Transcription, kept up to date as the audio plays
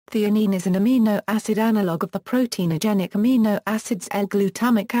Theanine is an amino acid analog of the proteinogenic amino acids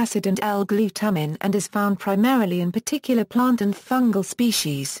L-glutamic acid and L-glutamine and is found primarily in particular plant and fungal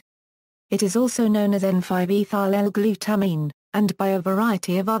species. It is also known as N5-ethyl L-glutamine, and by a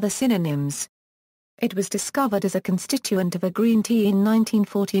variety of other synonyms. It was discovered as a constituent of a green tea in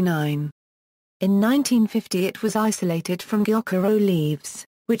 1949. In 1950 it was isolated from guacaro leaves,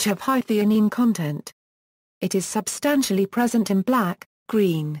 which have high theanine content. It is substantially present in black,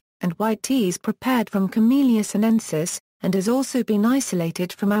 green, and white teas prepared from Camellia sinensis, and has also been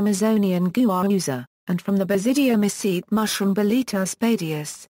isolated from Amazonian guayusa, and from the basidiomycete mushroom Boleta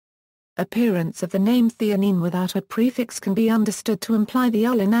spadius. Appearance of the name theanine without a prefix can be understood to imply the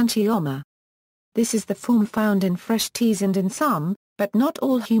enantiopure. This is the form found in fresh teas and in some, but not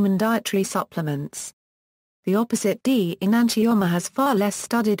all human dietary supplements. The opposite D-enantiomer has far less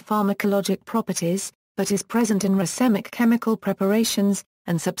studied pharmacologic properties, but is present in racemic chemical preparations,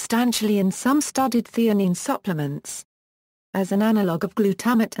 and substantially in some studied theanine supplements. As an analog of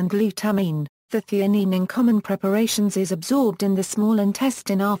glutamate and glutamine, the theanine in common preparations is absorbed in the small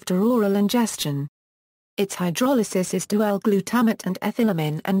intestine after oral ingestion. Its hydrolysis is to L-glutamate and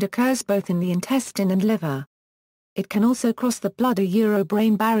ethylamine and occurs both in the intestine and liver. It can also cross the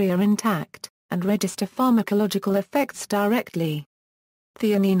blood-brain barrier intact, and register pharmacological effects directly.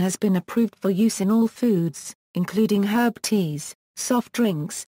 Theanine has been approved for use in all foods, including herb teas, soft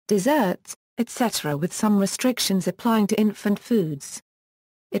drinks, desserts, etc., with some restrictions applying to infant foods.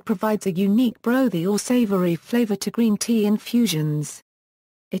 It provides a unique brothy or savory flavor to green tea infusions.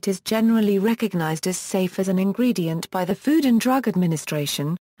 It is generally recognized as safe as an ingredient by the Food and Drug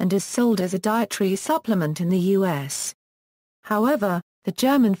Administration, and is sold as a dietary supplement in the U.S. However, the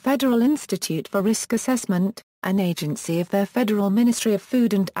German Federal Institute for Risk Assessment, an agency of their Federal Ministry of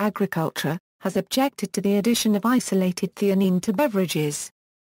Food and Agriculture, has objected to the addition of isolated theanine to beverages.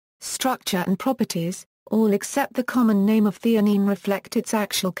 Structure and properties, all except the common name of theanine, reflect its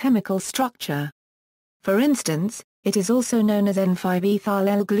actual chemical structure. For instance, it is also known as N5-ethyl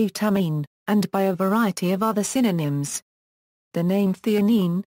L-glutamine, and by a variety of other synonyms. The name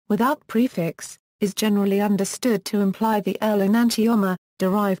theanine, without prefix, is generally understood to imply the L-enantiomer,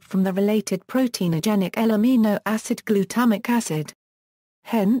 derived from the related proteinogenic L-amino acid glutamic acid.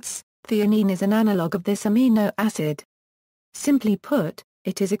 Hence, theanine is an analog of this amino acid. Simply put,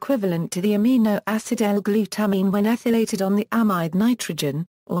 it is equivalent to the amino acid L-glutamine when ethylated on the amide nitrogen,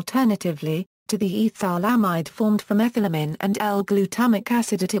 alternatively, to the ethyl amide formed from ethylamine and L-glutamic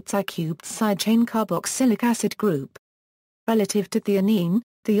acid at its I-cubed side chain carboxylic acid group. Relative to theanine,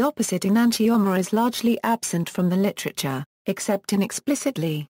 the opposite enantiomer is largely absent from the literature, except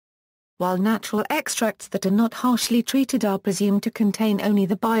inexplicitly. While natural extracts that are not harshly treated are presumed to contain only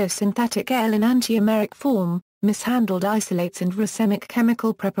the biosynthetic L-enantiomeric form, mishandled isolates and racemic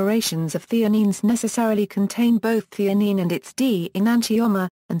chemical preparations of theanines necessarily contain both theanine and its D-enantiomer,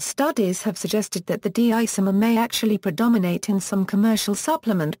 and studies have suggested that the D-isomer may actually predominate in some commercial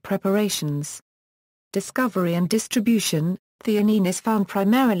supplement preparations. Discovery and distribution: theanine is found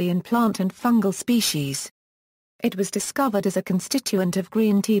primarily in plant and fungal species. It was discovered as a constituent of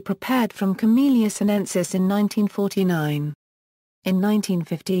green tea prepared from Camellia sinensis in 1949. In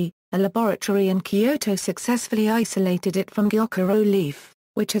 1950, a laboratory in Kyoto successfully isolated it from guacaro leaf,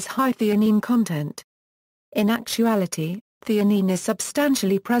 which has high theanine content. In actuality, theanine is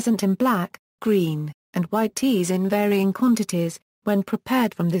substantially present in black, green, and white teas in varying quantities, when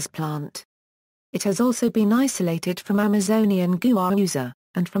prepared from this plant. It has also been isolated from Amazonian guayusa,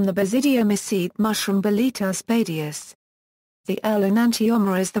 and from the basidiomycete mushroom Boleta spadius. The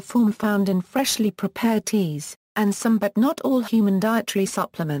L-enantiomer is the form found in freshly prepared teas, and some but not all human dietary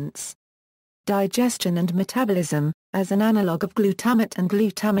supplements. Digestion and metabolism: as an analog of glutamate and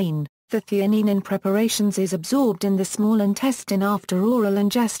glutamine, the theanine in preparations is absorbed in the small intestine after oral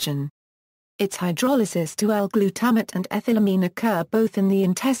ingestion. Its hydrolysis to L-glutamate and ethylamine occur both in the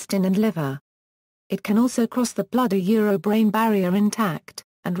intestine and liver. It can also cross the blood-brain barrier intact,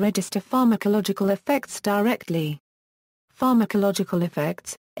 and register pharmacological effects directly. Pharmacological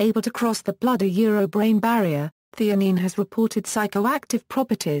effects: able to cross the blood-brain barrier, theanine has reported psychoactive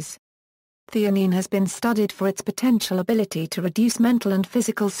properties. Theanine has been studied for its potential ability to reduce mental and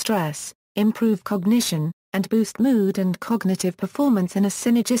physical stress, improve cognition, and boost mood and cognitive performance in a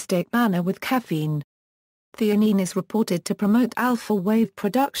synergistic manner with caffeine. Theanine is reported to promote alpha wave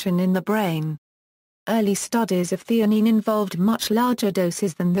production in the brain. Early studies of theanine involved much larger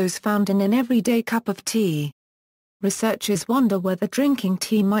doses than those found in an everyday cup of tea. Researchers wonder whether drinking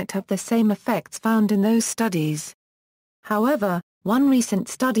tea might have the same effects found in those studies. However, One recent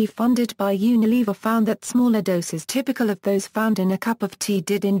study funded by Unilever found that smaller doses typical of those found in a cup of tea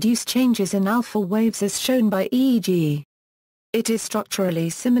did induce changes in alpha waves as shown by EEG. It is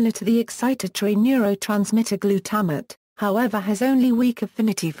structurally similar to the excitatory neurotransmitter glutamate, however has only weak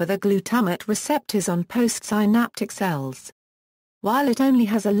affinity for the glutamate receptors on postsynaptic cells. While it only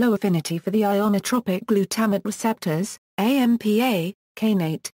has a low affinity for the ionotropic glutamate receptors, AMPA,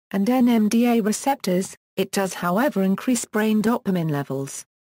 kainate, and NMDA receptors, it does however increase brain dopamine levels.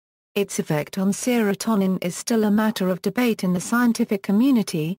 Its effect on serotonin is still a matter of debate in the scientific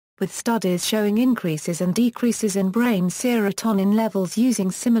community, with studies showing increases and decreases in brain serotonin levels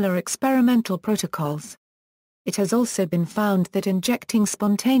using similar experimental protocols. It has also been found that injecting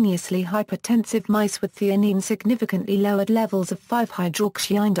spontaneously hypertensive mice with theanine significantly lowered levels of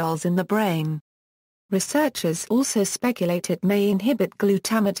 5-hydroxyindoles in the brain. Researchers also speculate it may inhibit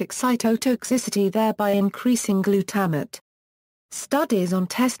glutamate excitotoxicity, thereby increasing glutamate. Studies on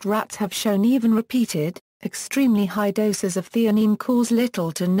test rats have shown even repeated, extremely high doses of theanine cause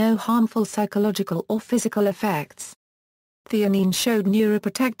little to no harmful psychological or physical effects. Theanine showed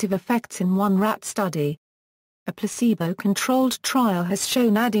neuroprotective effects in one rat study. A placebo-controlled trial has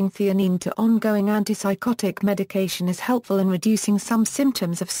shown adding theanine to ongoing antipsychotic medication is helpful in reducing some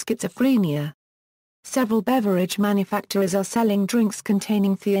symptoms of schizophrenia. Several beverage manufacturers are selling drinks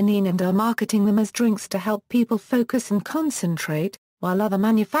containing theanine and are marketing them as drinks to help people focus and concentrate, while other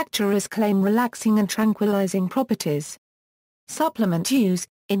manufacturers claim relaxing and tranquilizing properties. Supplement use.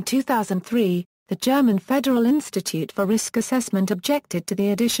 In 2003, the German Federal Institute for Risk Assessment objected to the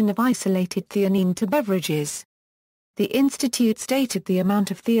addition of isolated theanine to beverages. The institute stated the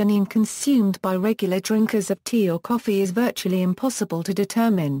amount of theanine consumed by regular drinkers of tea or coffee is virtually impossible to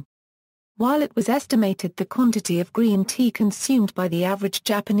determine. While it was estimated the quantity of green tea consumed by the average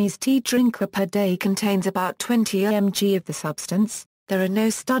Japanese tea drinker per day contains about 20 mg of the substance, there are no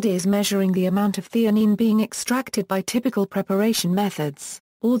studies measuring the amount of theanine being extracted by typical preparation methods,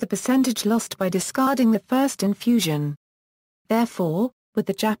 or the percentage lost by discarding the first infusion. Therefore, with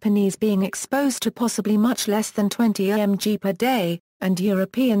the Japanese being exposed to possibly much less than 20 mg per day, and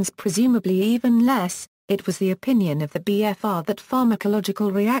Europeans presumably even less, it was the opinion of the BFR that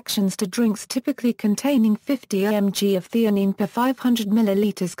pharmacological reactions to drinks typically containing 50 mg of theanine per 500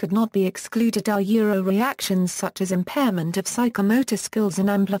 ml could not be excluded. Reactions such as impairment of psychomotor skills and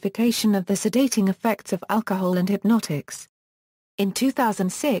amplification of the sedating effects of alcohol and hypnotics. In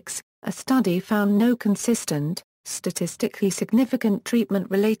 2006, a study found no consistent, statistically significant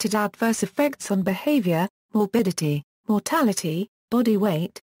treatment-related adverse effects on behavior, morbidity, mortality, body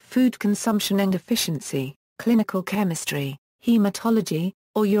weight, food consumption and efficiency, clinical chemistry, hematology,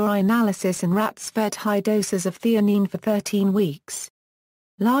 or urinalysis in rats fed high doses of theanine for 13 weeks.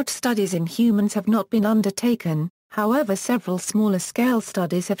 Large studies in humans have not been undertaken, however several smaller-scale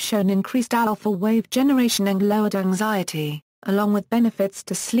studies have shown increased alpha wave generation and lowered anxiety, along with benefits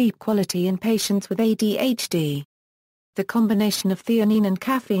to sleep quality in patients with ADHD. The combination of theanine and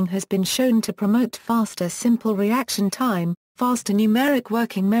caffeine has been shown to promote faster simple reaction time, faster numeric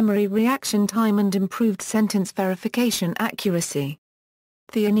working memory reaction time and improved sentence verification accuracy.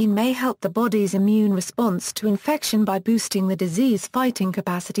 Theanine may help the body's immune response to infection by boosting the disease-fighting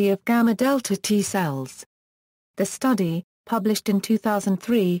capacity of gamma-delta T cells. The study, published in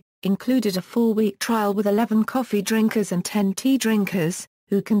 2003, included a 4-week trial with 11 coffee drinkers and 10 tea drinkers,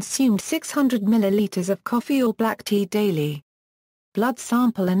 who consumed 600 milliliters of coffee or black tea daily. Blood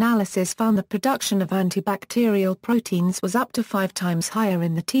sample analysis found the production of antibacterial proteins was up to 5 times higher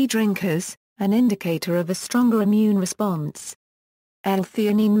in the tea drinkers, an indicator of a stronger immune response.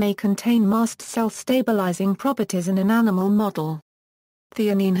 L-theanine may contain mast cell stabilizing properties in an animal model.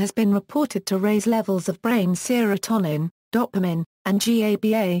 Theanine has been reported to raise levels of brain serotonin, dopamine, and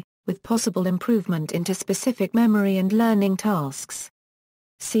GABA, with possible improvement into specific memory and learning tasks.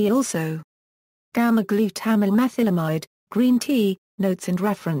 See also: gamma-glutamyl methylamide, green tea, notes and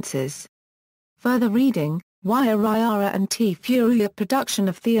references. Further reading: Wire and T. Furia production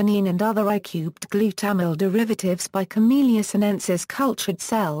of theanine and other I-cubed glutamyl derivatives by Camellia sinensis cultured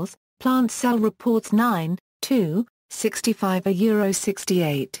cells, plant cell reports 9, 2, 65 DOI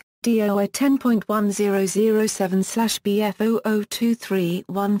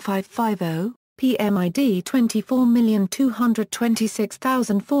 10.1007/BF00231550, PMID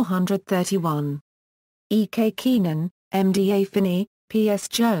 24,226,431. E.K. Keenan, M.D.A. Finney, P.S.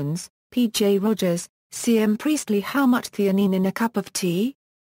 Jones, P.J. Rogers, C.M. Priestley. How much theanine in a cup of tea?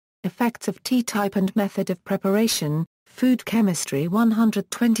 Effects of tea type and method of preparation, Food Chemistry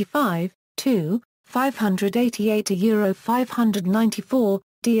 125, 2, 588 €594,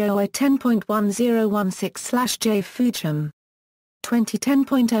 DOI 10.1016/J. Fucham.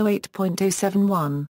 2010.08.071.